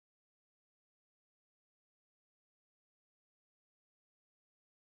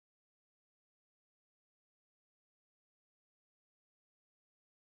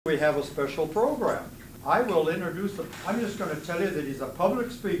we have a special program. I will introduce him. I'm just going to tell you that he's a public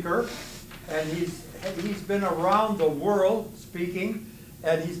speaker, and he's been around the world speaking,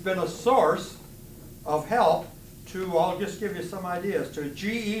 and he's been a source of help to, I'll just give you some ideas, to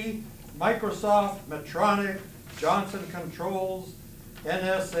GE, Microsoft, Medtronic, Johnson Controls,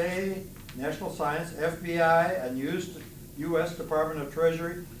 NSA, National Science, FBI, and U.S. Department of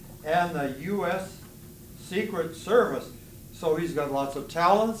Treasury, and the U.S. Secret Service. So he's got lots of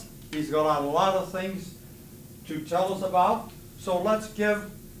talents. He's got a lot of things to tell us about. So let's give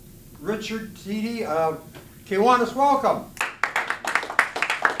Richard Thieme, Kiwanis, welcome.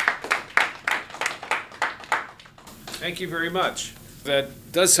 Thank you very much.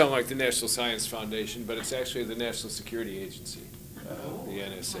 That does sound like the National Science Foundation, but it's actually the National Security Agency, the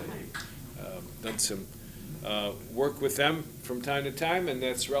NSA. Done some work with them from time to time, and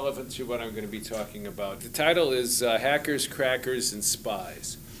that's relevant to what I'm going to be talking about. The title is Hackers, Crackers, and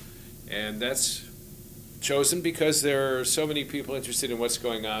Spies. And that's chosen because there are so many people interested in what's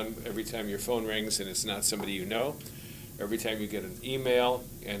going on every time your phone rings and it's not somebody you know. Every time you get an email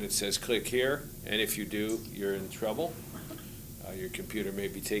and it says click here, and if you do, you're in trouble. Your computer may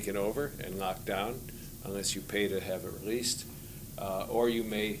be taken over and locked down unless you pay to have it released. Or you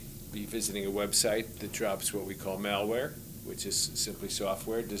may be visiting a website that drops what we call malware, which is simply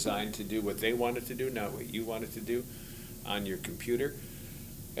software designed to do what they want it to do, not what you want it to do on your computer.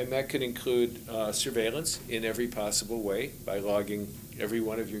 And that could include surveillance in every possible way by logging every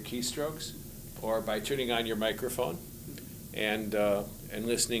one of your keystrokes, or by turning on your microphone and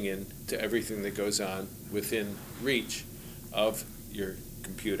listening in to everything that goes on within reach of your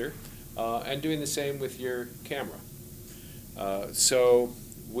computer, and doing the same with your camera. So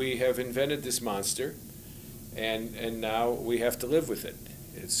we have invented this monster, and now we have to live with it.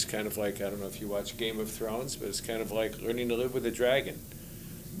 It's kind of like, I don't know if you watch Game of Thrones, but it's kind of like learning to live with a dragon.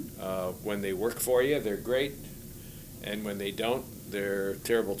 When they work for you, they're great, and when they don't, they're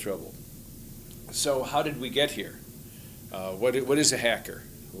terrible trouble. So how did we get here? What is a hacker?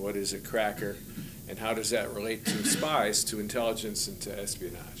 What is a cracker? And how does that relate to spies, to intelligence, and to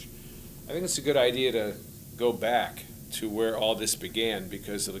espionage? I think it's a good idea to go back to where all this began,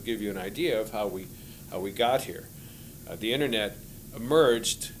 because it'll give you an idea of how we got here. The internet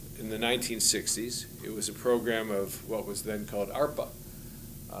emerged in the 1960s. It was a program of what was then called ARPA,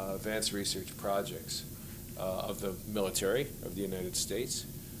 Advanced Research Projects of the military of the United States,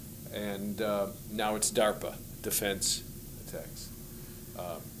 and now it's DARPA, Defense Attacks.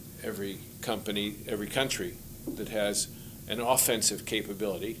 Every country that has an offensive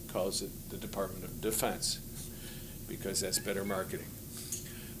capability calls it the Department of Defense, because that's better marketing.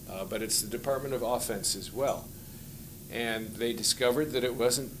 But it's the Department of Offense as well. And they discovered that it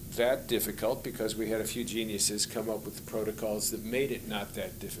wasn't that difficult, because we had a few geniuses come up with the protocols that made it not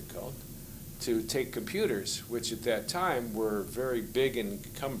that difficult, to take computers, which at that time were very big and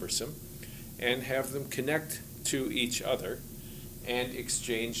cumbersome, and have them connect to each other and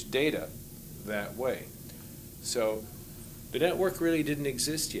exchange data that way. So the network really didn't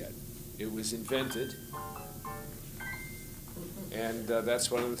exist yet. It was invented, and that's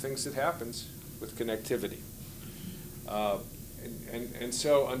one of the things that happens with connectivity. And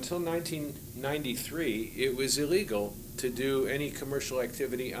so until 1993, it was illegal to do any commercial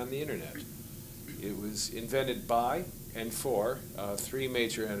activity on the internet. It was invented by and for three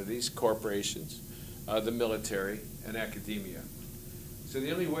major entities: corporations, the military, and academia. So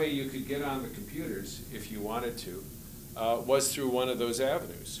the only way you could get on the computers, if you wanted to, was through one of those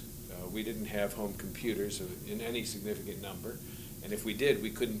avenues. We didn't have home computers in any significant number, and if we did, we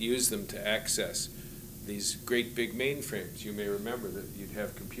couldn't use them to access these great big mainframes. You may remember that you'd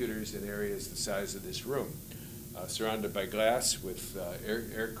have computers in areas the size of this room, surrounded by glass with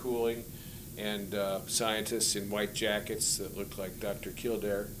air cooling, and scientists in white jackets that looked like Dr.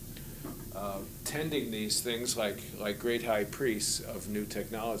 Kildare, tending these things like great high priests of new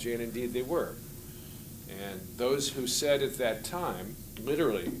technology, and indeed they were. And those who said at that time,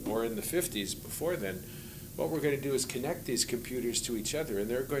 literally, or in the 50s before then, what we're going to do is connect these computers to each other, and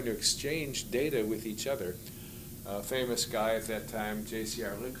they're going to exchange data with each other. A famous guy at that time,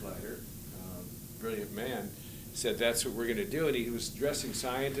 J.C.R. Licklider, brilliant man, said that's what we're going to do, and he was addressing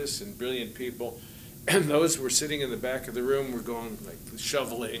scientists and brilliant people, and those who were sitting in the back of the room were going like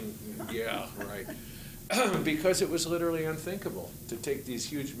shoveling, yeah, right. Because it was literally unthinkable to take these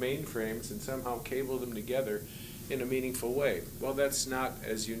huge mainframes and somehow cable them together in a meaningful way. Well, that's not,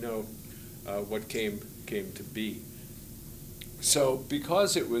 as you know, what came to be. So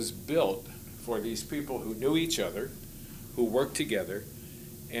because it was built for these people who knew each other, who worked together,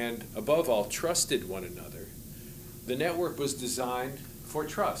 and above all trusted one another, the network was designed for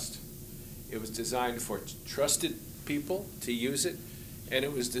trust. It was designed for trusted people to use it, and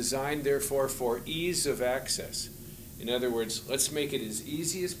it was designed, therefore, for ease of access. In other words, let's make it as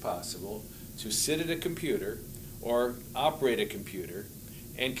easy as possible to sit at a computer or operate a computer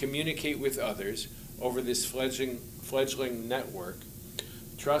and communicate with others over this fledgling network.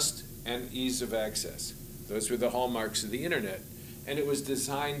 Trust and ease of access. Those were the hallmarks of the internet, and it was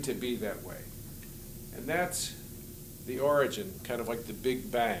designed to be that way. And that's the origin, kind of like the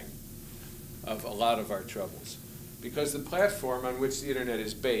Big Bang, of a lot of our troubles. Because the platform on which the internet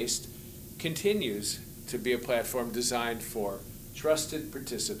is based continues to be a platform designed for trusted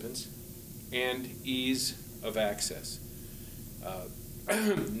participants and ease of access.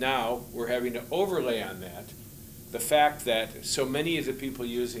 Now we're having to overlay on that the fact that so many of the people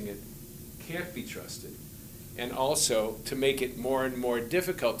using it can't be trusted, and also to make it more and more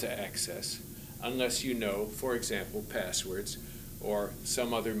difficult to access unless you know, for example, passwords or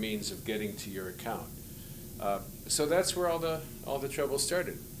some other means of getting to your account. So that's where all the trouble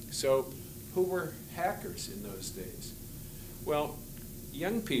started. So who were hackers in those days? Well,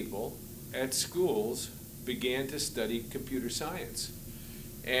 young people at schools began to study computer science,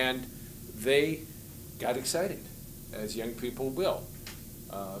 and they got excited, as young people will.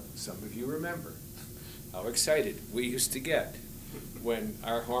 Some of you remember how excited we used to get when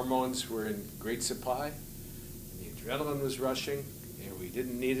our hormones were in great supply, and the adrenaline was rushing, and we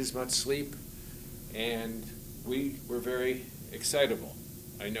didn't need as much sleep, and we were very excitable.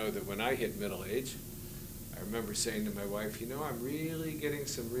 I know that when I hit middle age, I remember saying to my wife, you know, I'm really getting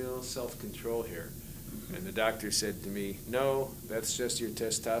some real self-control here. And the doctor said to me, no, that's just your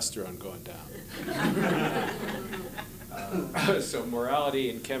testosterone going down. So morality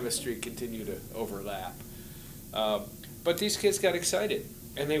and chemistry continue to overlap. But these kids got excited,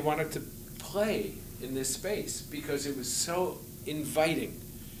 and they wanted to play in this space because it was so inviting.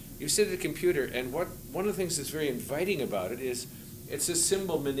 You sit at a computer, and one of the things that's very inviting about it is it's a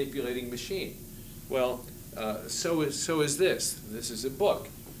symbol manipulating machine. Well, so is this. This is a book.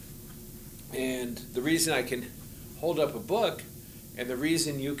 And the reason I can hold up a book, and the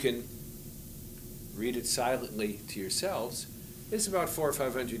reason you can read it silently to yourselves, is about 400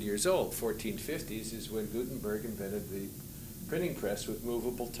 or 500 years old. 1450s is when Gutenberg invented the printing press with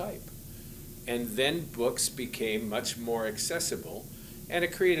movable type. And then books became much more accessible, and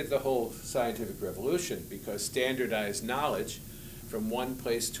it created the whole scientific revolution because standardized knowledge from one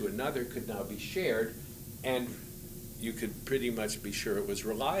place to another could now be shared, and you could pretty much be sure it was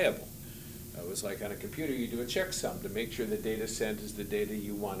reliable. It was like on a computer, you do a checksum to make sure the data sent is the data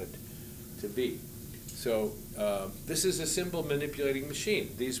you want it to be. So this is a symbol manipulating machine.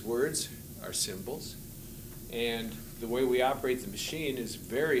 These words are symbols, and the way we operate the machine is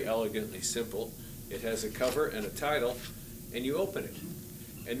very elegantly simple. It has a cover and a title, and you open it.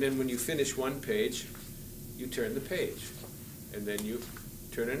 And then when you finish one page, you turn the page, and then you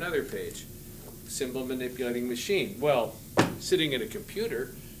turn another page. Symbol manipulating machine. Well, sitting at a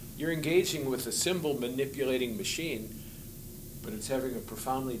computer, you're engaging with a symbol manipulating machine, but it's having a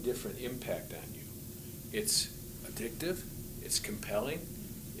profoundly different impact on you. It's addictive, it's compelling,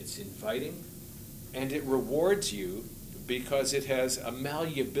 it's inviting, and it rewards you because it has a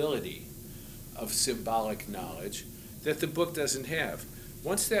malleability of symbolic knowledge that the book doesn't have.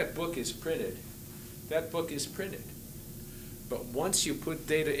 Once that book is printed, that book is printed. But once you put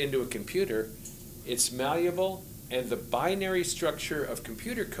data into a computer, it's malleable, and the binary structure of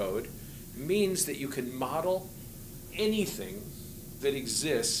computer code means that you can model anything that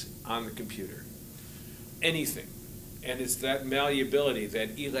exists on the computer. Anything. And it's that malleability,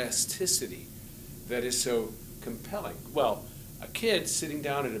 that elasticity that is so compelling. Well, a kid sitting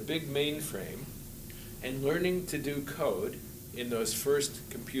down at a big mainframe and learning to do code in those first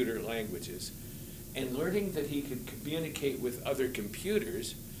computer languages, and learning that he could communicate with other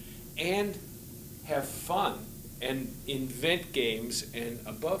computers and have fun and invent games and,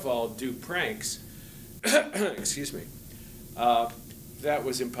 above all, do pranks, excuse me, that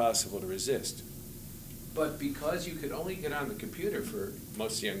was impossible to resist. But because you could only get on the computer for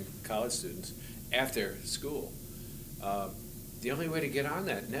most young college students after school, the only way to get on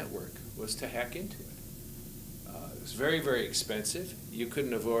that network was to hack into it. It was very, very expensive. You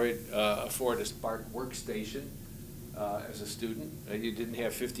couldn't afford a Spark workstation as a student. You didn't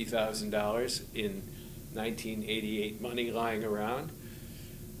have $50,000 in 1988 money lying around.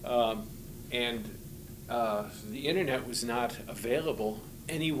 And the internet was not available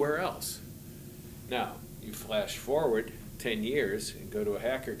anywhere else. Now, you flash forward 10 years and go to a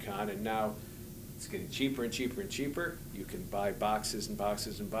HackerCon, and now it's getting cheaper and cheaper and cheaper. You can buy boxes and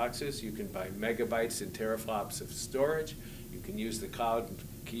boxes and boxes. You can buy megabytes and teraflops of storage, You can use the cloud and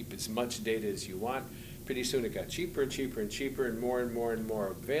keep as much data as you want. Pretty soon it got cheaper and cheaper and cheaper and more and more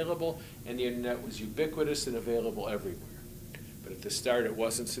available, and the internet was ubiquitous and available everywhere. But at the start it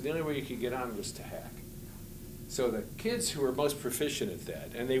wasn't, so the only way you could get on was to hack. So the kids who were most proficient at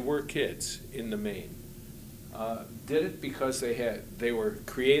that, and they were kids in the main, did it because they were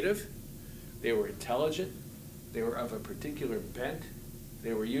creative, they were intelligent, they were of a particular bent,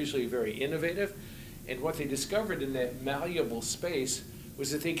 they were usually very innovative, and what they discovered in that malleable space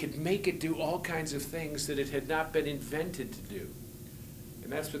was that they could make it do all kinds of things that it had not been invented to do.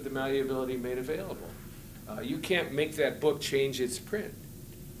 And that's what the malleability made available. You can't make that book change its print,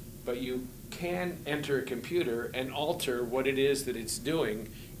 but you can enter a computer and alter what it is that it's doing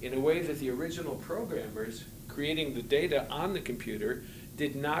in a way that the original programmers creating the data on the computer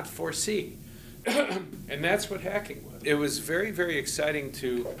did not foresee. And that's what hacking was. It was very, very exciting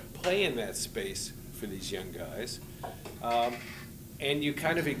to play in that space for these young guys. And you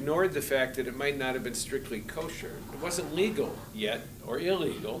kind of ignored the fact that it might not have been strictly kosher. It wasn't legal yet, or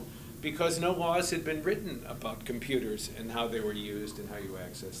illegal, because no laws had been written about computers and how they were used and how you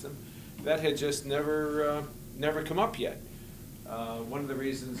access them. That had just never come up yet. One of the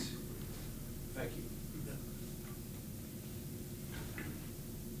reasons, thank you.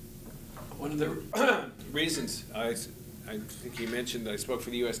 One of the reasons, I think you mentioned that I spoke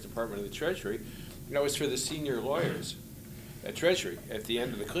for the U.S. Department of the Treasury, that was for the senior lawyers at Treasury at the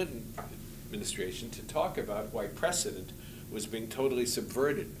end of the Clinton administration to talk about why precedent was being totally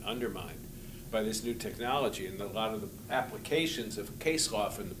subverted, undermined by this new technology, and a lot of the applications of case law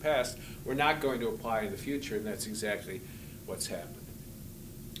from the past were not going to apply in the future, and that's exactly what's happened.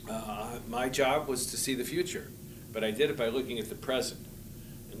 My job was to see the future, but I did it by looking at the present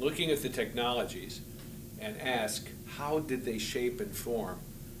and looking at the technologies and ask, how did they shape and form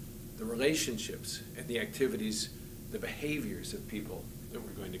the relationships and the activities, the behaviors of people that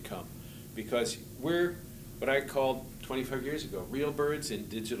were going to come? Because we're what I called 25 years ago, real birds in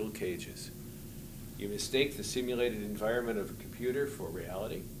digital cages. You mistake the simulated environment of a computer for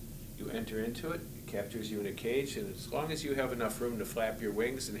reality. You enter into it, it captures you in a cage, and as long as you have enough room to flap your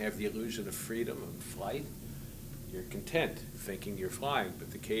wings and have the illusion of freedom and flight, you're content thinking you're flying,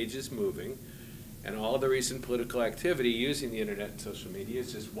 but the cage is moving, and all the recent political activity using the internet and social media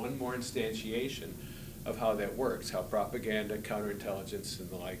is just one more instantiation of how that works, how propaganda, counterintelligence,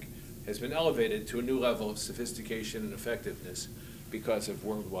 and the like has been elevated to a new level of sophistication and effectiveness because of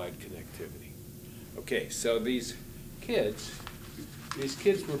worldwide connectivity. Okay, so these kids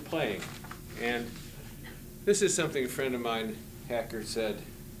were playing, and this is something a friend of mine, hacker, said.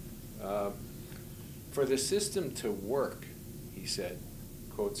 For the system to work, he said,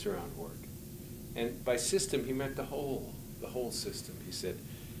 quotes around work, and by system he meant the whole system. He said,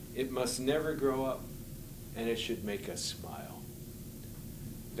 it must never grow up, and it should make us smile.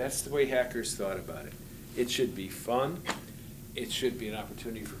 That's the way hackers thought about it. It should be fun, it should be an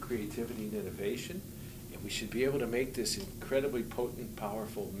opportunity for creativity and innovation, and we should be able to make this incredibly potent,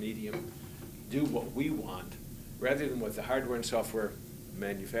 powerful medium do what we want, rather than what the hardware and software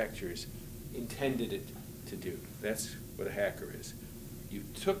manufacturers intended it to do. That's what a hacker is. You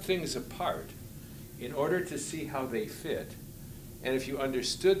took things apart in order to see how they fit, and if you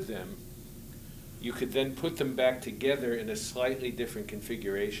understood them, you could then put them back together in a slightly different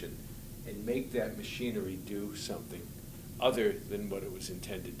configuration and make that machinery do something other than what it was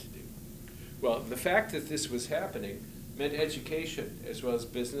intended to do. Well, the fact that this was happening meant education as well as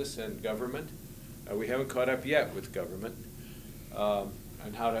business and government. We haven't caught up yet with government on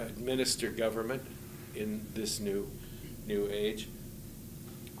how to administer government in this new age.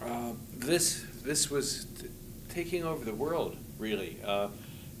 This was taking over the world, really.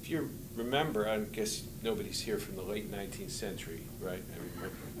 If you remember, I guess nobody's here from the late 19th century, right? I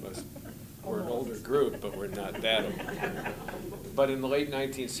mean, we're an older group, but we're not that old. But in the late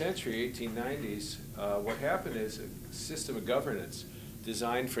 19th century, 1890s, what happened is a system of governance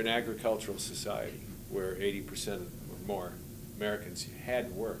designed for an agricultural society where 80% or more Americans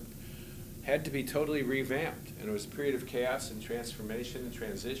had worked, had to be totally revamped. And it was a period of chaos and transformation and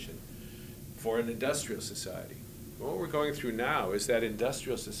transition for an industrial society. What we're going through now is that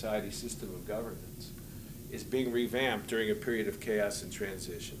industrial society system of governance is being revamped during a period of chaos and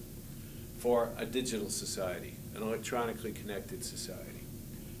transition for a digital society, an electronically connected society.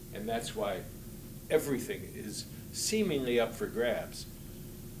 And that's why everything is seemingly up for grabs.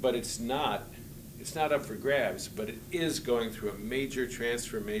 But it's not up for grabs, but it is going through a major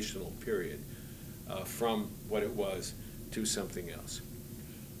transformational period from what it was to something else.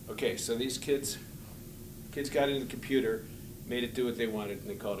 Okay, so these kids got into the computer, made it do what they wanted, and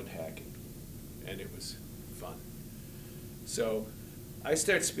they called it hacking. And it was fun. So I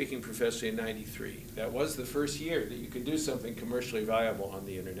started speaking professionally in '93. That was the first year that you could do something commercially viable on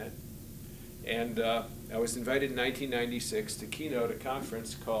the internet. And I was invited in 1996 to keynote a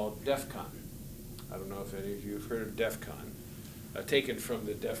conference called DEF CON. I don't know if any of you have heard of DEF CON, taken from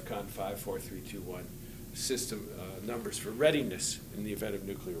the DEF CON 5, 4, 3, 2, 1 system numbers for readiness in the event of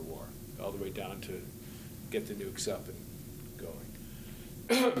nuclear war, all the way down to get the nukes up and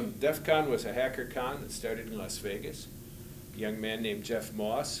going. DEF CON was a hacker con that started in Las Vegas. A young man named Jeff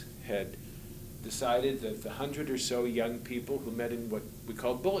Moss had decided that the 100 or so young people who met in what we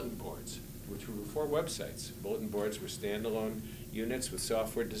called bulletin boards, which were before websites. Bulletin boards were standalone units with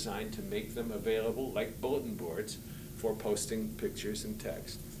software designed to make them available, like bulletin boards, for posting pictures and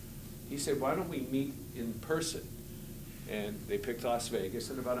text. He said, why don't we meet in person? And they picked Las Vegas,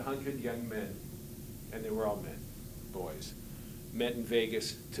 and about 100 young men, and they were all men, boys, met in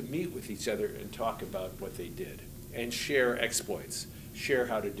Vegas to meet with each other and talk about what they did, and share exploits, share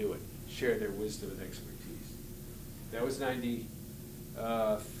how to do it, share their wisdom and expertise. That was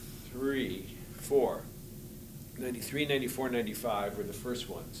 93, 94, 95 were the first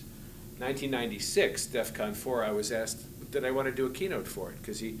ones. 1996, DEF CON 4, I was asked, did I want to do a keynote for it?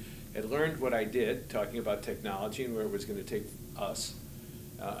 Because he had learned what I did, talking about technology and where it was going to take us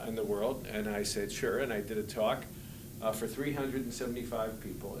and the world. And I said, sure, and I did a talk for 375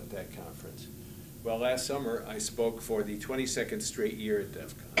 people at that conference. Well, last summer, I spoke for the 22nd straight year at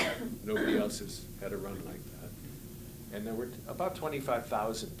DEF CON. Nobody else has had a run like that. And there were about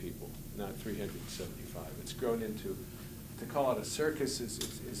 25,000 people, not 375. It's grown into, to call it a circus,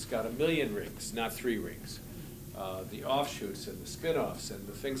 it's got 1 million rings, not 3 rings. The offshoots and the spin-offs and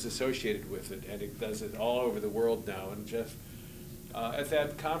the things associated with it, and it does it all over the world now. And Jeff, at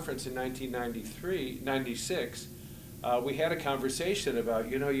that conference in 96, we had a conversation about,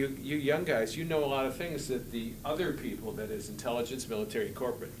 you young guys, you know a lot of things that the other people, that is intelligence, military, and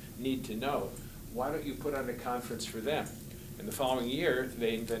corporate, need to know. Why don't you put on a conference for them? And the following year,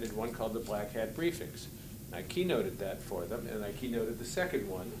 they invented one called the Black Hat Briefings. I keynoted that for them, and I keynoted the second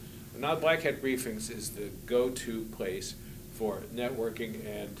one. Now, Black Hat Briefings is the go-to place for networking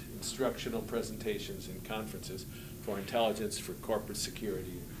and instructional presentations and conferences for intelligence, for corporate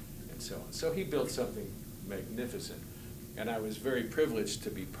security, and so on. So he built something magnificent, and I was very privileged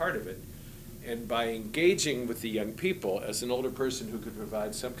to be part of it. And by engaging with the young people, as an older person who could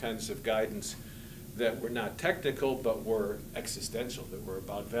provide some kinds of guidance that were not technical, but were existential, that were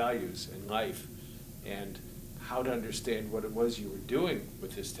about values and life, and how to understand what it was you were doing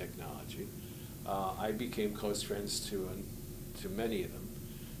with this technology, I became close friends to many of them.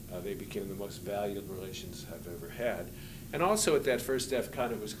 They became the most valued relations I've ever had. And also at that first DEF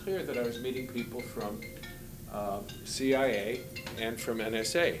CON, it was clear that I was meeting people from CIA and from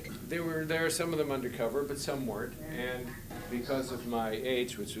NSA. They were there, some of them undercover, but some weren't. And because of my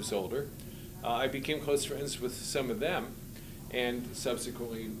age, which was older, I became close friends with some of them, and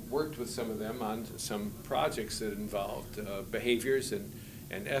subsequently worked with some of them on some projects that involved behaviors and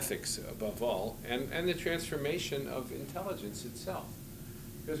ethics above all, and the transformation of intelligence itself.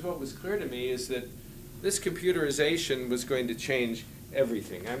 Because what was clear to me is that this computerization was going to change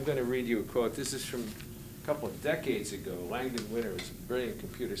everything. I'm going to read you a quote. This is from a couple of decades ago. Langdon Winter was a brilliant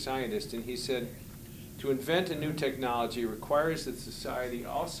computer scientist, and he said, "To invent a new technology requires that society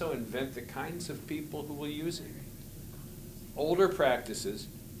also invent the kinds of people who will use it. Older practices,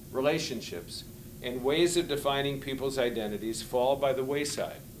 relationships, and ways of defining people's identities fall by the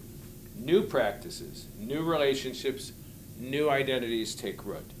wayside. New practices, new relationships, new identities take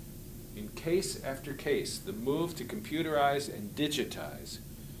root. In case after case, the move to computerize and digitize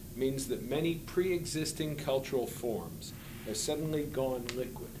means that many pre-existing cultural forms have suddenly gone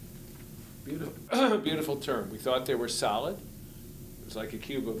liquid." Beautiful, beautiful term. We thought they were solid. It was like a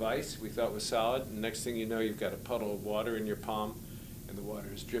cube of ice we thought was solid, and next thing you know, you've got a puddle of water in your palm, and the water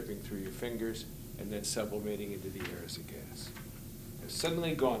is dripping through your fingers and then sublimating into the air as a gas. They've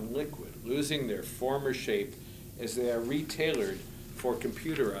suddenly gone liquid, losing their former shape as they are retailored for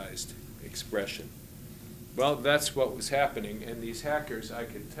computerized expression. Well, that's what was happening, and these hackers, I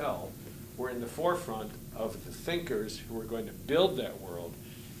could tell, were in the forefront of the thinkers who were going to build that world,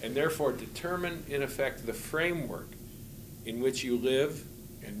 and therefore determine, in effect, the framework in which you live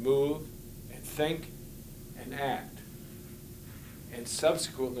and move and think and act. And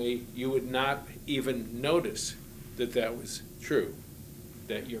subsequently, you would not even notice that that was true,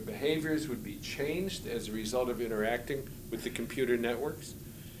 that your behaviors would be changed as a result of interacting with the computer networks,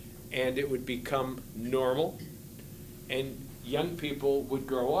 and it would become normal, and young people would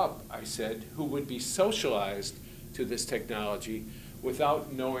grow up, I said, who would be socialized to this technology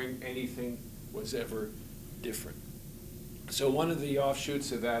without knowing anything was ever different. So one of the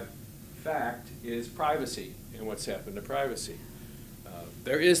offshoots of that fact is privacy and what's happened to privacy.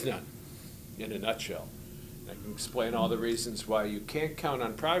 There is none, in a nutshell. I can explain all the reasons why you can't count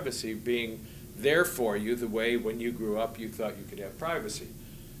on privacy being there for you the way when you grew up you thought you could have privacy.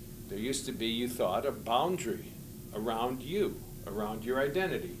 There used to be, you thought, a boundary around you, around your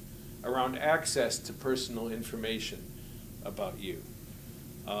identity, around access to personal information about you.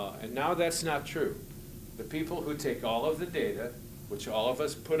 And now that's not true. The people who take all of the data, which all of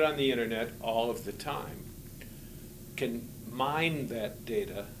us put on the internet all of the time, can mine that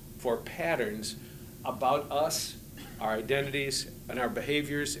data for patterns about us, our identities, and our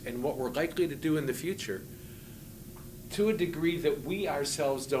behaviors, and what we're likely to do in the future to a degree that we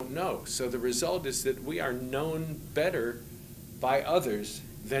ourselves don't know. So the result is that we are known better by others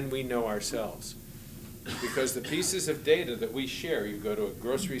than we know ourselves. Because the pieces of data that we share, you go to a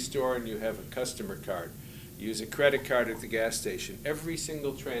grocery store and you have a customer card, you use a credit card at the gas station, every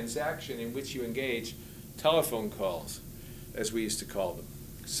single transaction in which you engage, telephone calls, as we used to call them,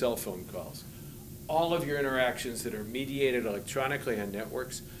 cell phone calls, all of your interactions that are mediated electronically on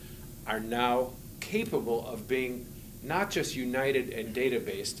networks are now capable of being not just united and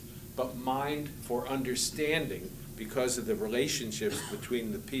data-based, but mined for understanding because of the relationships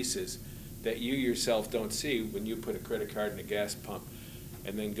between the pieces that you yourself don't see when you put a credit card in a gas pump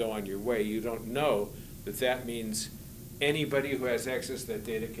and then go on your way. You don't know that that means anybody who has access to that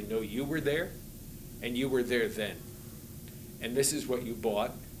data can know you were there and you were there then. And this is what you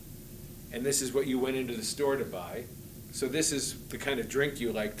bought, and this is what you went into the store to buy. So this is the kind of drink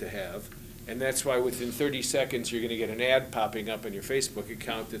you like to have, and that's why within 30 seconds you're going to get an ad popping up on your Facebook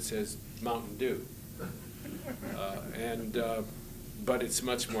account that says Mountain Dew. But it's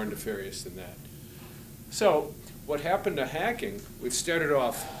much more nefarious than that. So what happened to hacking, which started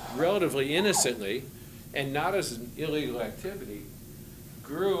off relatively innocently and not as an illegal activity,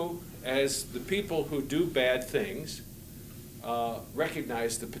 grew as the people who do bad things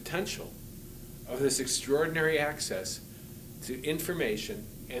recognize the potential of this extraordinary access to information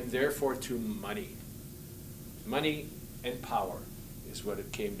and therefore to money. Money and power is what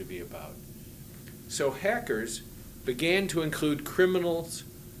it came to be about. So hackers began to include criminals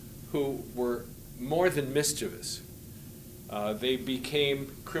who were more than mischievous. They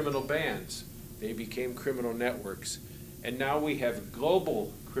became criminal bands. They became criminal networks. And now we have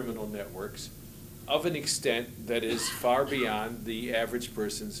global criminal networks of an extent that is far beyond the average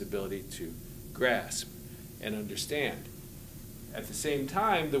person's ability to grasp and understand. At the same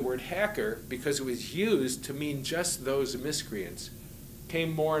time, the word hacker, because it was used to mean just those miscreants,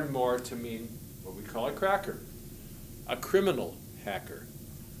 came more and more to mean what we call a cracker, a criminal hacker.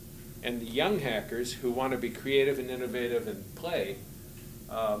 And the young hackers who want to be creative and innovative and play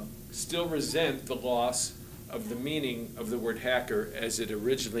still resent the loss of the meaning of the word hacker as it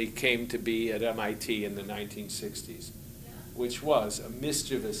originally came to be at MIT in the 1960s, which was a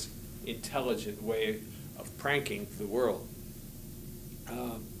mischievous, intelligent way of pranking the world.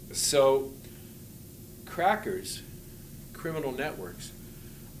 So crackers, criminal networks,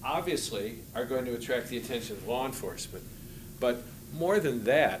 obviously are going to attract the attention of law enforcement. But more than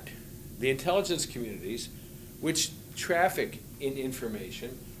that, the intelligence communities, which traffic in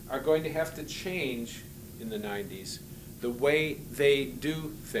information, are going to have to change in the 90s the way they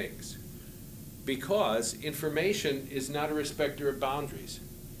do things. Because information is not a respecter of boundaries.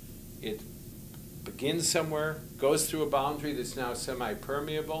 It begins somewhere, goes through a boundary that's now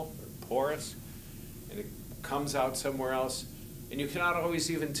semi-permeable or porous, and it comes out somewhere else. And you cannot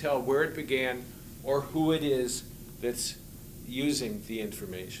always even tell where it began or who it is that's using the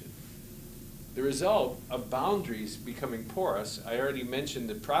information. The result of boundaries becoming porous, I already mentioned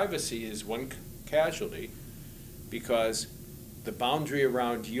that privacy is one casualty because the boundary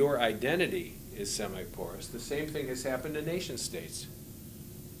around your identity is semi-porous. The same thing has happened to nation states.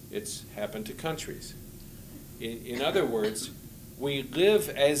 It's happened to countries. In other words, we live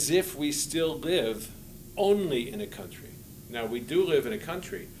as if we still live only in a country. Now, we do live in a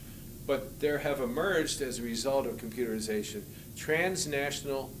country, but there have emerged as a result of computerization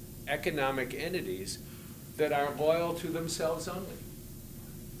transnational economic entities that are loyal to themselves only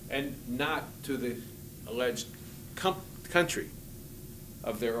and not to the alleged country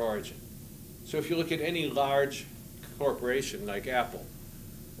of their origin. So if you look at any large corporation like Apple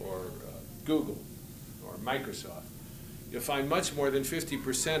or Google or Microsoft, you'll find much more than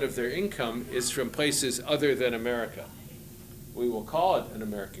 50% of their income is from places other than America. We will call it an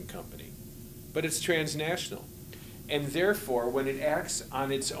American company, but it's transnational. And therefore, when it acts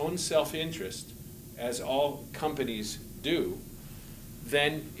on its own self-interest, as all companies do,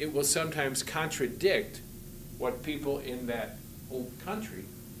 then it will sometimes contradict what people in that old country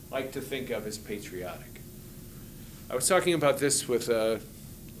like to think of as patriotic. I was talking about this with a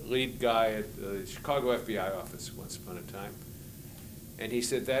lead guy at the Chicago FBI office once upon a time, and he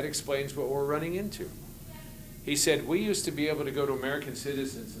said that explains what we're running into. He said, we used to be able to go to American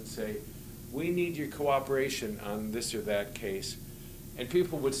citizens and say, we need your cooperation on this or that case. And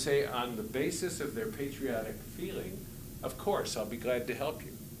people would say, on the basis of their patriotic feeling, of course, I'll be glad to help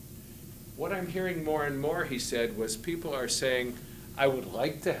you. What I'm hearing more and more, he said, was people are saying, I would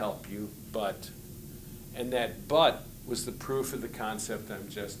like to help you, but, and that but was the proof of the concept I'm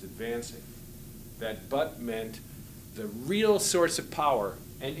just advancing. That but meant the real source of power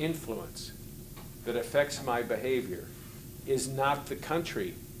and influence that affects my behavior is not the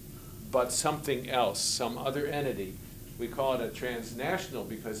country, but something else, some other entity. We call it a transnational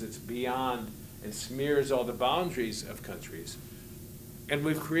because it's beyond and smears all the boundaries of countries. And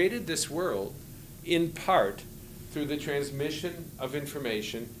we've created this world in part through the transmission of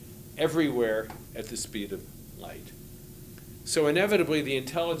information everywhere at the speed of light. So inevitably, the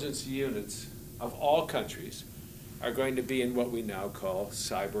intelligence units of all countries are going to be in what we now call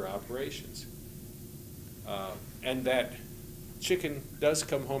cyber operations. And that chicken does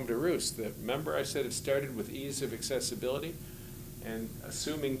come home to roost. Remember I said it started with ease of accessibility and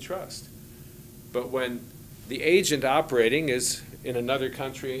assuming trust. But when the agent operating is in another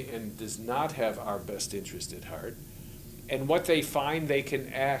country and does not have our best interest at heart, and what they find they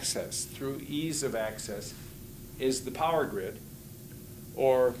can access through ease of access is the power grid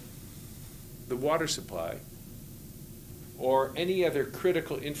or the water supply or any other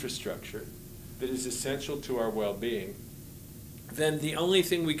critical infrastructure that is essential to our well-being, then the only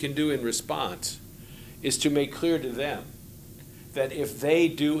thing we can do in response is to make clear to them that if they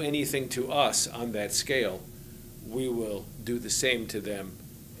do anything to us on that scale, we will do the same to them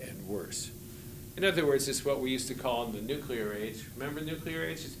and worse. In other words, it's what we used to call in the nuclear age. Remember nuclear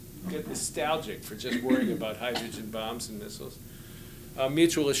age? Get nostalgic for just worrying about hydrogen bombs and missiles.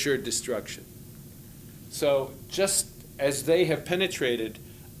 Mutual assured destruction. So just as they have penetrated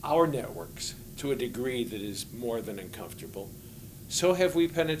our networks to a degree that is more than uncomfortable, so have we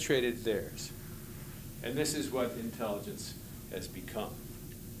penetrated theirs. And this is what intelligence has become.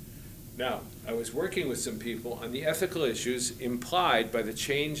 Now, I was working with some people on the ethical issues implied by the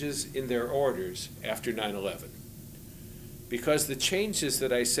changes in their orders after 9/11. Because the changes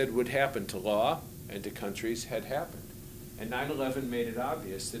that I said would happen to law and to countries had happened. And 9/11 made it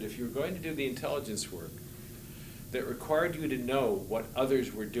obvious that if you were going to do the intelligence work that required you to know what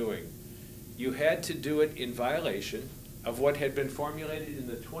others were doing, you had to do it in violation of what had been formulated in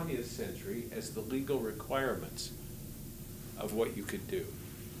the 20th century as the legal requirements of what you could do.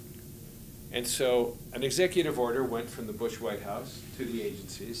 And so an executive order went from the Bush White House to the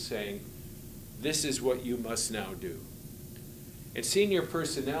agencies saying, this is what you must now do. And senior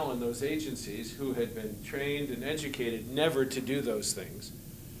personnel in those agencies who had been trained and educated never to do those things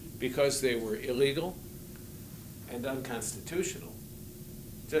because they were illegal and unconstitutional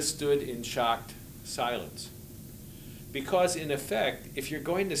just stood in shocked silence. Because in effect, if you're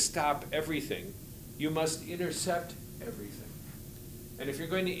going to stop everything, you must intercept everything. And if you're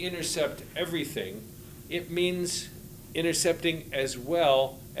going to intercept everything, it means intercepting as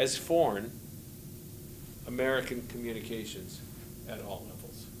well as foreign American communications at all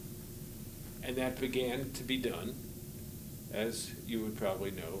levels. And that began to be done, as you would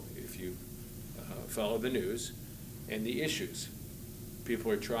probably know if you follow the news, and the issues.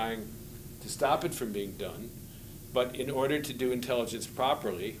 People are trying to stop it from being done, but in order to do intelligence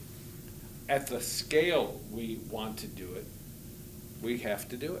properly, at the scale we want to do it, we have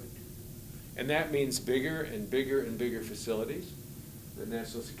to do it. And that means bigger and bigger and bigger facilities. The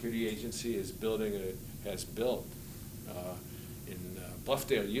National Security Agency is building, has built in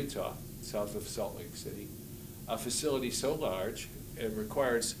Bluffdale, Utah, south of Salt Lake City, a facility so large and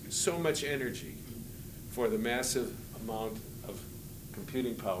requires so much energy for the massive amount of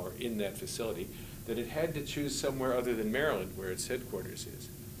computing power in that facility that it had to choose somewhere other than Maryland, where its headquarters is,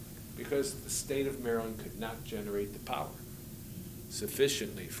 because the state of Maryland could not generate the power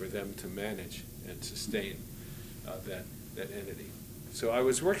sufficiently for them to manage and sustain that entity. So I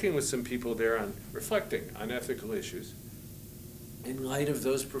was working with some people there on reflecting on ethical issues in light of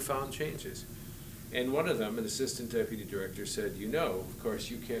those profound changes. And one of them, an assistant deputy director, said, you know, of course,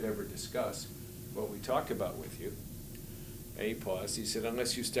 you can't ever discuss what we talk about with you. And he paused. He said,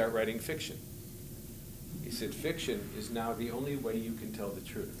 unless you start writing fiction. He said, fiction is now the only way you can tell the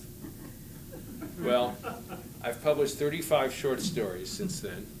truth. Well, I've published 35 short stories since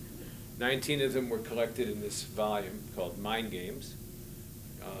then. 19 of them were collected in this volume called Mind Games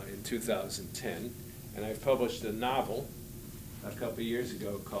in 2010. And I've published a novel a couple of years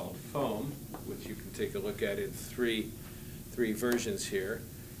ago called Foam, which you can take a look at in three versions here.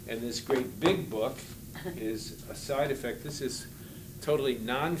 And this great big book is a side effect. This is totally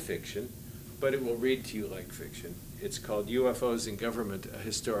nonfiction, but it will read to you like fiction. It's called UFOs in Government, A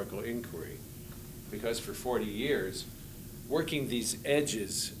Historical Inquiry. Because for 40 years, working these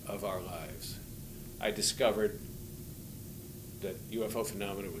edges of our lives, I discovered that UFO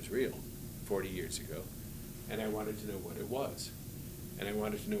phenomena was real 40 years ago, and I wanted to know what it was. And I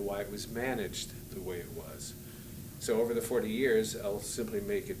wanted to know why it was managed the way it was. So over the 40 years, I'll simply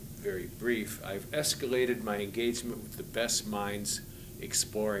make it very brief. I've escalated my engagement with the best minds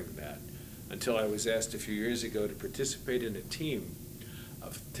exploring that until I was asked a few years ago to participate in a team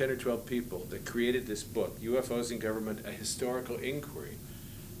of 10 or 12 people that created this book, UFOs in Government, A Historical Inquiry.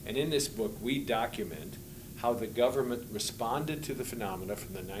 And in this book, we document how the government responded to the phenomena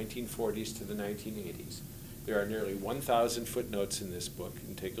from the 1940s to the 1980s. There are nearly 1,000 footnotes in this book,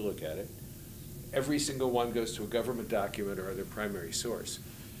 and take a look at it. Every single one goes to a government document or their primary source.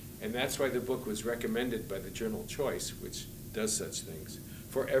 And that's why the book was recommended by the journal Choice, which does such things,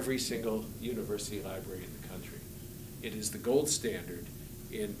 for every single university library in the country. It is the gold standard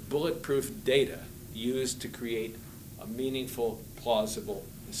in bulletproof data used to create a meaningful, plausible,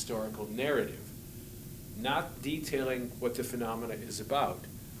 historical narrative, not detailing what the phenomena is about,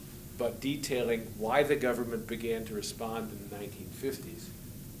 but detailing why the government began to respond in the 1950s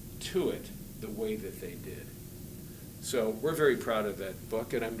to it the way that they did. So we're very proud of that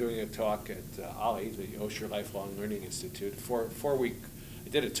book, and I'm doing a talk at OLLI, the Osher Lifelong Learning Institute. I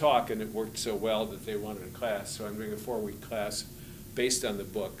did a talk, and it worked so well that they wanted a class, so I'm doing a 4-week class based on the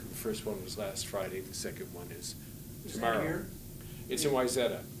book. The first one was last Friday, the second one is tomorrow. That here? It's in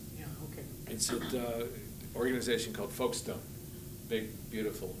Wayzata. Yeah, okay. It's at an organization called Folkestone, big,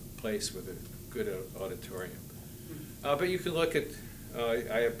 beautiful place with a good auditorium. But you can look at,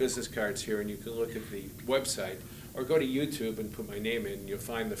 I have business cards here, and you can look at the website, or go to YouTube and put my name in, and you'll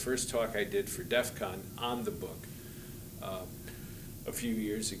find the first talk I did for DEF CON on the book a few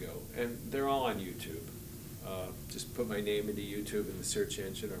years ago, and they're all on YouTube. Just put my name into YouTube in the search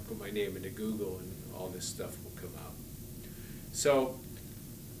engine, or put my name into Google, and all this stuff will come out. So,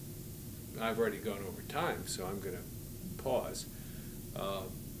 I've already gone over time, so I'm going to pause.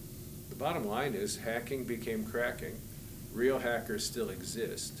 The bottom line is hacking became cracking. Real hackers still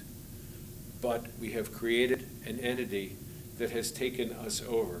exist, but we have created an entity that has taken us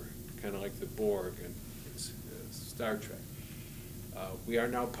over, kind of like the Borg and Star Trek. We are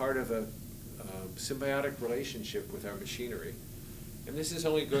now part of a symbiotic relationship with our machinery, and this is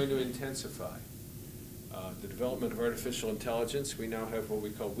only going to intensify. The development of artificial intelligence, we now have what we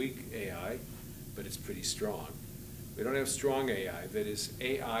call weak AI, but it's pretty strong. We don't have strong AI, that is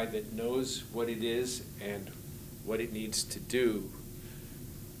AI that knows what it is and what it needs to do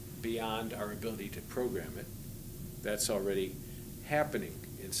beyond our ability to program it. That's already happening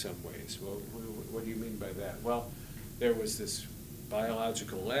in some ways. Well, what do you mean by that? Well, there was this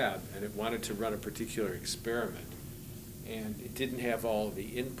biological lab, and it wanted to run a particular experiment, and it didn't have all of the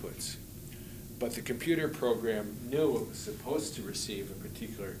inputs. But the computer program knew it was supposed to receive a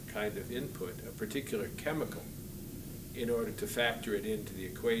particular kind of input, a particular chemical, in order to factor it into the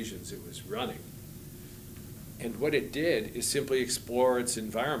equations it was running. And what it did is simply explore its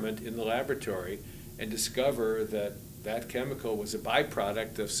environment in the laboratory and discover that that chemical was a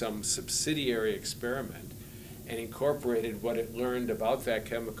byproduct of some subsidiary experiment, and incorporated what it learned about that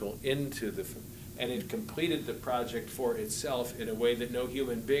chemical into and it completed the project for itself in a way that no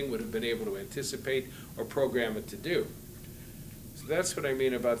human being would have been able to anticipate or program it to do. So that's what I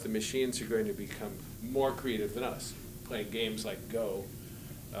mean about the machines are going to become more creative than us, playing games like Go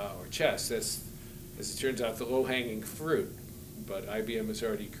or chess. That's, as it turns out, the low-hanging fruit. But IBM has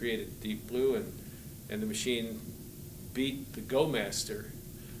already created Deep Blue, and the machine beat the Go master,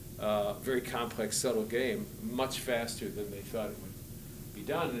 very complex, subtle game, much faster than they thought it would be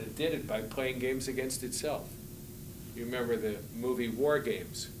done, and it did it by playing games against itself. You remember the movie War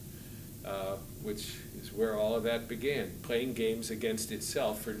Games, which is where all of that began, playing games against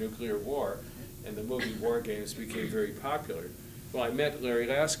itself for nuclear war, and the movie War Games became very popular. Well, I met Larry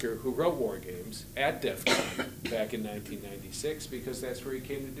Lasker, who wrote War Games, at DEF CON back in 1996, because that's where he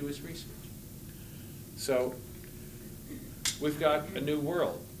came to do his research. So we've got a new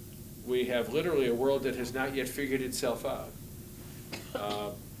world. We have literally a world that has not yet figured itself out.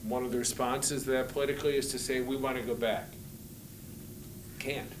 One of the responses to that politically is to say, we want to go back.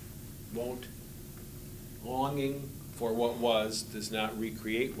 Can't, won't. Longing for what was does not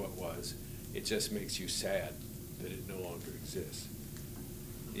recreate what was. It just makes you sad that it no longer exists.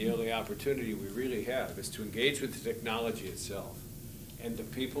 The only opportunity we really have is to engage with the technology itself and the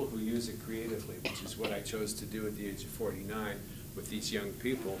people who use it creatively, which is what I chose to do at the age of 49 with these young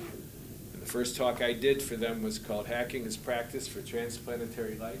people. And the first talk I did for them was called Hacking as Practice for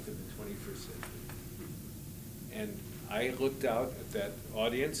Transplanetary Life in the 21st Century. And I looked out at that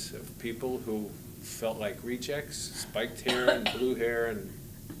audience of people who felt like rejects, spiked hair and blue hair and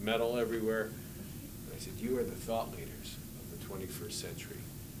metal everywhere. And I said, you are the thought leaders of the 21st century.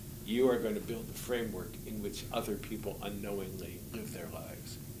 You are going to build the framework in which other people unknowingly live their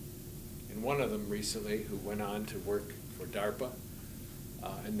lives. And one of them recently, who went on to work for DARPA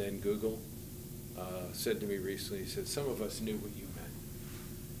and then Google, said to me recently, he said, some of us knew what you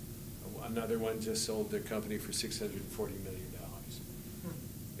meant. Another one just sold their company for $640 million.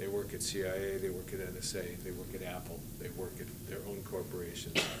 They work at CIA, they work at NSA, they work at Apple, they work at their own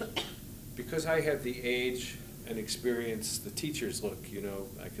corporations. Because I had the age and experience, the teacher's look, you know,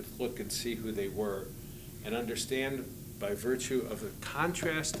 I could look and see who they were and understand by virtue of the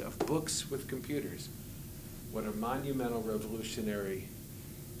contrast of books with computers what a monumental revolutionary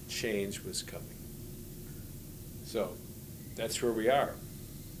change was coming. So that's where we are.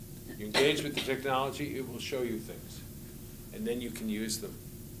 You engage with the technology, it will show you things, and then you can use them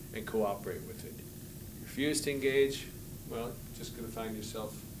and cooperate with it. Refuse to engage, well, you're just going to find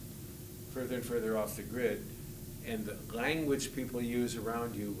yourself further and further off the grid, and the language people use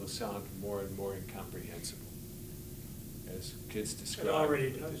around you will sound more and more incomprehensible, as kids describe. It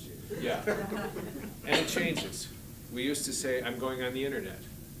already does. Yeah, and it changes. We used to say, I'm going on the internet.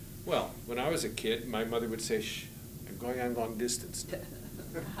 Well, when I was a kid, my mother would say, shh, I'm going on long distance. Right?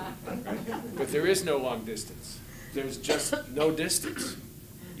 But there is no long distance. There's just no distance.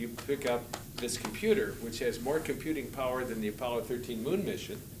 You pick up this computer, which has more computing power than the Apollo 13 moon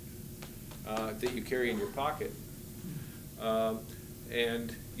mission that you carry in your pocket,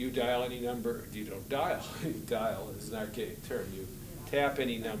 and you dial any number. You don't dial. You dial is an archaic term. You tap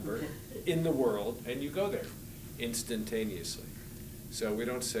any number in the world, and you go there instantaneously. So we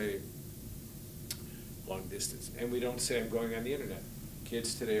don't say long distance, and we don't say I'm going on the internet.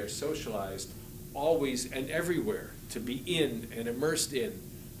 Kids today are socialized always and everywhere to be in and immersed in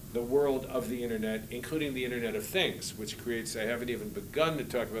the world of the internet, including the Internet of Things, which creates, I haven't even begun to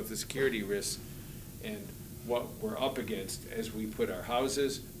talk about the security risks and what we're up against as we put our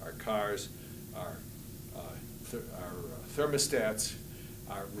houses, our cars, our thermostats,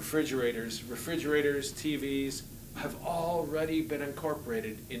 our refrigerators, TVs, have already been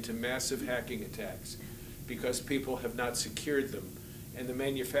incorporated into massive hacking attacks because people have not secured them, and the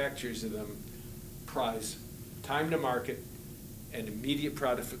manufacturers of them prize time to market and immediate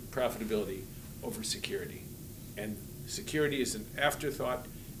profitability over security. And security is an afterthought,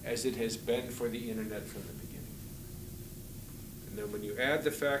 as it has been for the internet from the beginning. And then when you add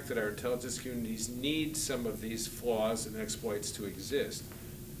the fact that our intelligence communities need some of these flaws and exploits to exist,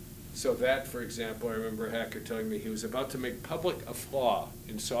 so that, for example, I remember a hacker telling me he was about to make public a flaw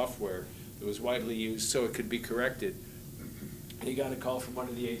in software that was widely used so it could be corrected. And he got a call from one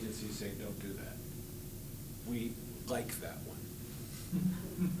of the agencies saying, don't do that. We like that one.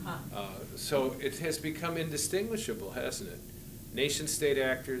 So it has become indistinguishable, hasn't it? Nation-state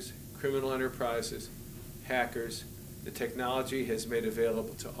actors, criminal enterprises, hackers, the technology has made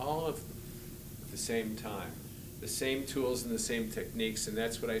available to all of them at the same time. The same tools and the same techniques, and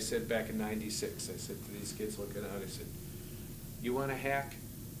that's what I said back in '96. I said to these kids looking out, I said, you want to hack?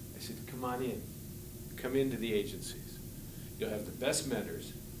 I said, come on in. Come into the agencies. You'll have the best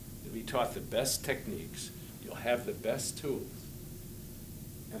mentors. You'll be taught the best techniques. You'll have the best tools.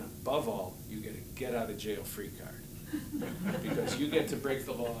 And above all, you get a get-out-of-jail-free card. Because you get to break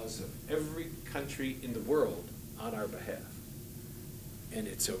the laws of every country in the world on our behalf. And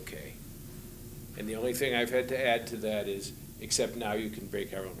it's okay. And the only thing I've had to add to that is, except now you can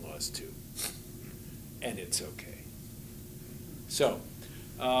break our own laws too. And it's okay. So,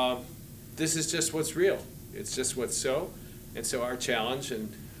 this is just what's real. It's just what's so. And so our challenge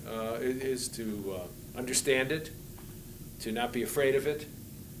is to understand it, to not be afraid of it,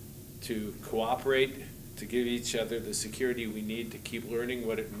 to cooperate, to give each other the security we need to keep learning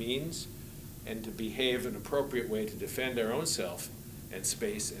what it means, and to behave in an appropriate way to defend our own self and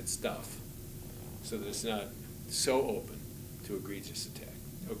space and stuff, so that it's not so open to egregious attack.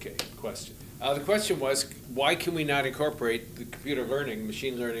 Okay, question. The question was, why can we not incorporate the computer learning,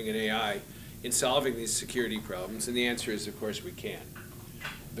 machine learning, and AI in solving these security problems? And the answer is, of course, we can.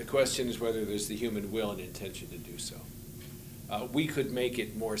 The question is whether there's the human will and intention to do so. We could make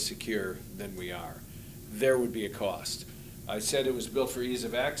it more secure than we are. There would be a cost. I said it was built for ease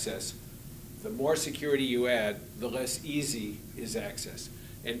of access. The more security you add, the less easy is access.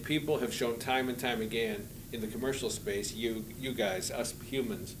 And people have shown time and time again in the commercial space, you guys, us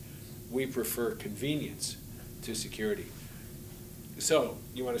humans, we prefer convenience to security. So,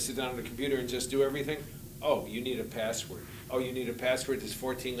 you want to sit down on the computer and just do everything? Oh, you need a password. Oh, you need a password that's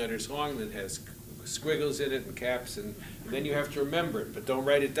 14 letters long that has squiggles in it and caps, and then you have to remember it, but don't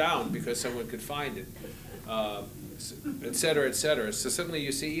write it down because someone could find it, et cetera, et cetera. So suddenly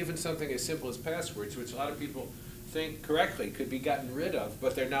you see even something as simple as passwords, which a lot of people think correctly could be gotten rid of,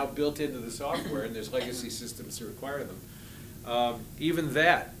 but they're now built into the software and there's legacy systems to require them. Even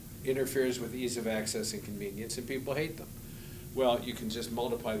that interferes with ease of access and convenience, and people hate them. Well, you can just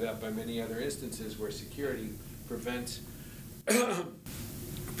multiply that by many other instances where security prevents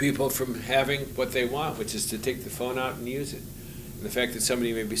people from having what they want, which is to take the phone out and use it. And the fact that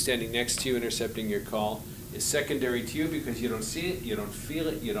somebody may be standing next to you intercepting your call is secondary to you because you don't see it, you don't feel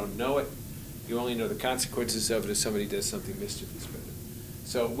it, you don't know it. You only know the consequences of it if somebody does something mischievous with it.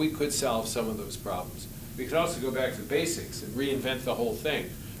 So we could solve some of those problems. We could also go back to basics and reinvent the whole thing,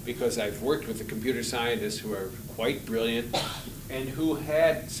 because I've worked with the computer scientists who are quite brilliant and who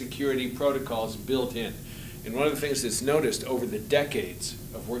had security protocols built in. And one of the things that's noticed over the decades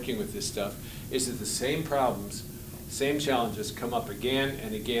of working with this stuff is that the same problems, same challenges come up again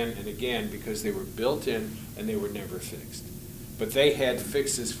and again and again because they were built in and they were never fixed. But they had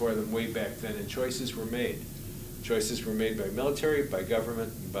fixes for them way back then, and choices were made. Choices were made by military, by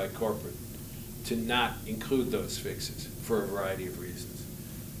government, and by corporate to not include those fixes for a variety of reasons.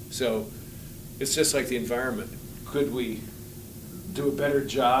 So it's just like the environment. Could we do a better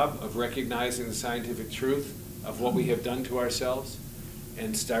job of recognizing the scientific truth of what we have done to ourselves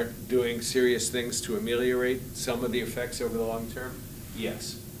and start doing serious things to ameliorate some of the effects over the long term?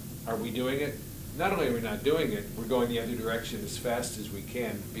 Yes. Are we doing it? Not only are we not doing it, we're going the other direction as fast as we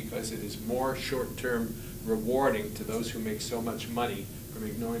can because it is more short-term rewarding to those who make so much money from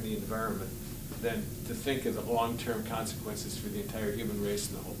ignoring the environment than to think of the long-term consequences for the entire human race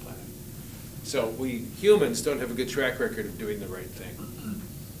and the whole planet. So we humans don't have a good track record of doing the right thing.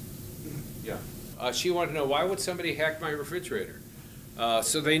 Yeah. She wanted to know, why would somebody hack my refrigerator?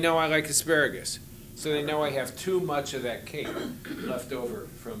 So they know I like asparagus. So they know I have too much of that cake left over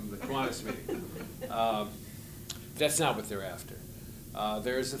from the Kiwanis meeting. That's not what they're after.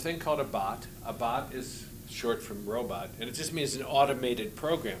 There's a thing called a bot. A bot is short from robot, and it just means an automated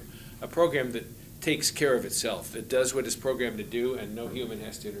program. A program that takes care of itself, that does what it's programmed to do, and no human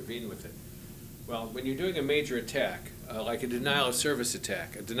has to intervene with it. Well, when you're doing a major attack, like a denial of service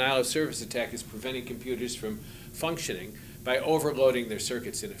attack is preventing computers from functioning by overloading their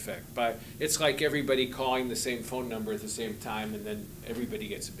circuits, in effect. It's like everybody calling the same phone number at the same time, and then everybody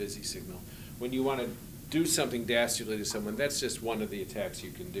gets a busy signal. When you want to do something dastardly to someone, that's just one of the attacks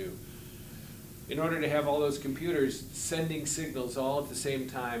you can do. In order to have all those computers sending signals all at the same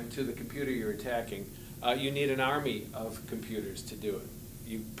time to the computer you're attacking, you need an army of computers to do it.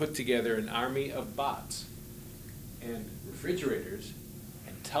 You put together an army of bots, and refrigerators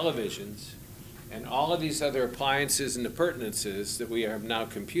and televisions and all of these other appliances and appurtenances that we have now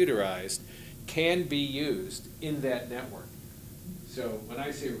computerized can be used in that network. So when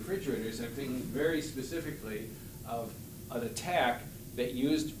I say refrigerators, I'm thinking very specifically of an attack that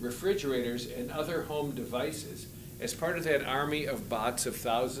used refrigerators and other home devices as part of that army of bots of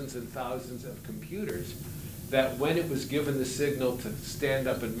thousands and thousands of computers that, when it was given the signal to stand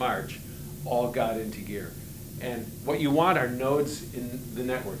up and march, all got into gear. And what you want are nodes in the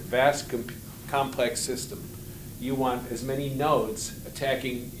network, vast complex system. You want as many nodes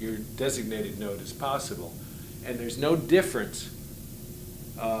attacking your designated node as possible. And there's no difference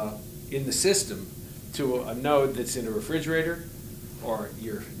in the system to a node that's in a refrigerator, or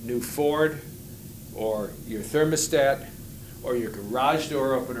your new Ford, or your thermostat, or your garage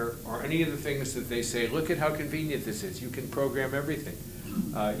door opener, or any of the things that they say, look at how convenient this is. You can program everything.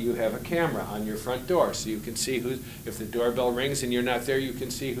 You have a camera on your front door, so you can see who's, if the doorbell rings and you're not there, you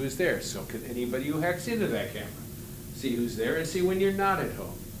can see who's there. So can anybody who hacks into that camera see who's there and see when you're not at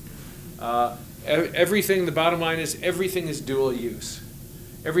home. Everything, the bottom line is, everything is dual use.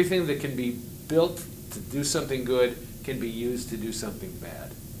 Everything that can be built to do something good can be used to do something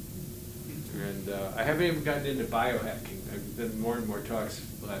bad. And I haven't even gotten into biohacking. I've done more and more talks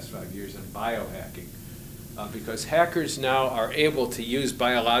the last 5 years on biohacking, because hackers now are able to use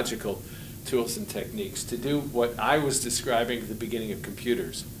biological tools and techniques to do what I was describing at the beginning of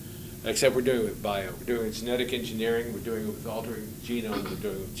computers, except we're doing it with bio. We're doing it with genetic engineering, we're doing it with altering the genome, we're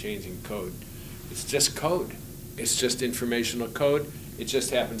doing it with changing code. It's just code. It's just informational code. It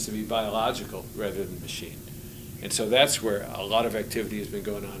just happens to be biological rather than machine. And so that's where a lot of activity has been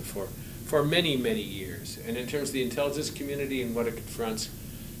going on for many, many years. And in terms of the intelligence community and what it confronts,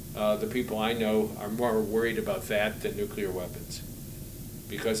 the people I know are more worried about that than nuclear weapons.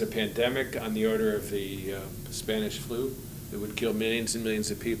 Because a pandemic on the order of the Spanish flu that would kill millions and millions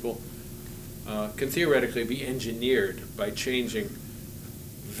of people can theoretically be engineered by changing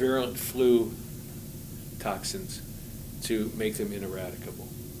virulent flu toxins to make them ineradicable.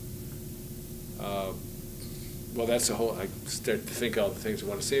 Well, that's a whole, I start to think all the things I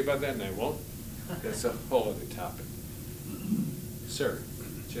want to say about that, and I won't. That's a whole other topic. Sir,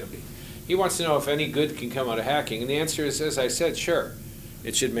 Jimmy. He wants to know if any good can come out of hacking, and the answer is, as I said, sure.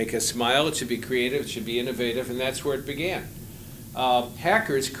 It should make us smile, it should be creative, it should be innovative, and that's where it began.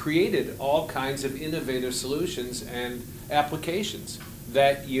 Hackers created all kinds of innovative solutions and applications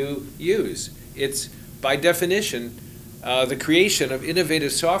that you use. It's, by definition, the creation of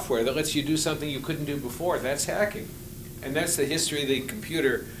innovative software that lets you do something you couldn't do before. That's hacking. And that's the history of the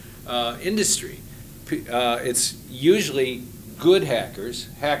computer industry. It's usually good hackers,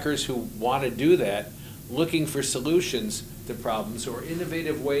 hackers who want to do that, looking for solutions to problems or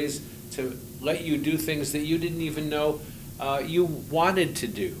innovative ways to let you do things that you didn't even know you wanted to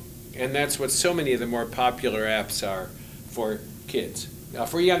do. And that's what so many of the more popular apps are for kids,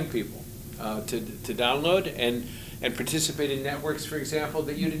 for young people, to download and participate in networks, for example,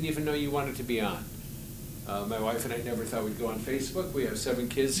 that you didn't even know you wanted to be on. My wife and I never thought we'd go on Facebook. We have 7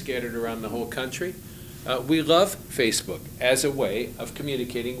 kids scattered around the whole country. We love Facebook as a way of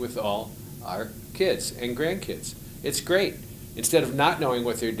communicating with all our kids and grandkids. It's great. Instead of not knowing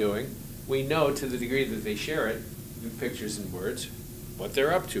what they're doing, we know to the degree that they share it, in pictures and words, what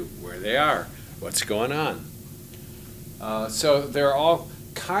they're up to, where they are, what's going on. So there are all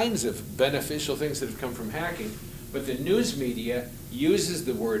kinds of beneficial things that have come from hacking, but the news media uses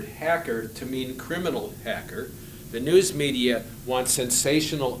the word hacker to mean criminal hacker. The news media wants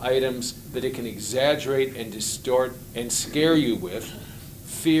sensational items that it can exaggerate and distort and scare you with.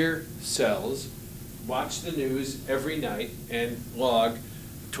 Fear sells. Watch the news every night and log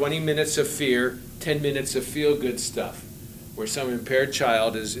 20 minutes of fear, 10 minutes of feel-good stuff, where some impaired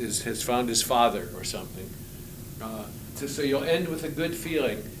child has found his father or something. So you'll end with a good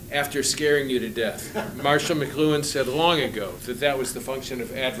feeling after scaring you to death. Marshall McLuhan said long ago that that was the function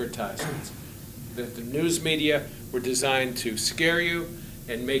of advertisements, that the news media were designed to scare you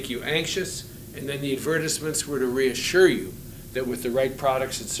and make you anxious, and then the advertisements were to reassure you that with the right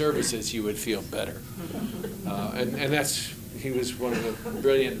products and services you would feel better. And that's, he was one of the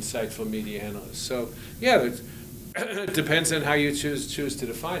brilliant, insightful media analysts. So yeah, it depends on how you choose to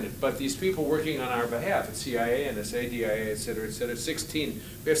define it. But these people working on our behalf at CIA, NSA, DIA, et cetera, 16,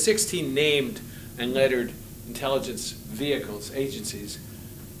 we have 16 named and lettered intelligence vehicles, agencies,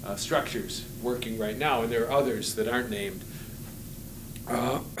 structures working right now, and there are others that aren't named.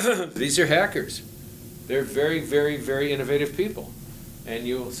 These are hackers. They're very, very, very innovative people. And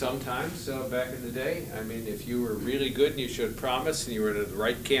you'll sometimes, back in the day, I mean, if you were really good and you showed promise and you were at the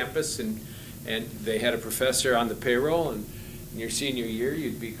right campus and they had a professor on the payroll, and in your senior year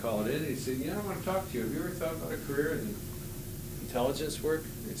you'd be called in and he'd say, I want to talk to you. Have you ever thought about a career in intelligence work?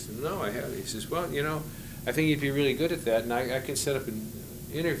 And he said, no, I haven't. He says, well, I think you'd be really good at that, and I can set up an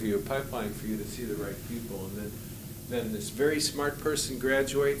interview, a pipeline for you to see the right people. And then this very smart person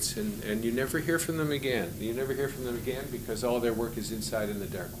graduates, and you never hear from them again. You never hear from them again because all their work is inside in the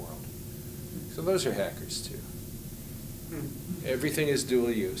dark world. So those are hackers too. Everything is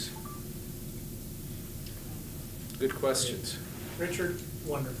dual use. Good questions. Richard,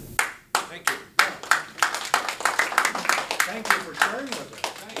 wonderful. Thank you. Thank you for sharing with us.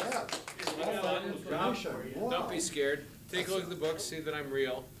 Thanks. Yeah. All that information. Wow. Don't be scared. Take a look at the book, see that I'm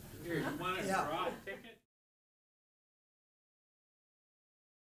real. Here, you want to Yeah. draw a ticket?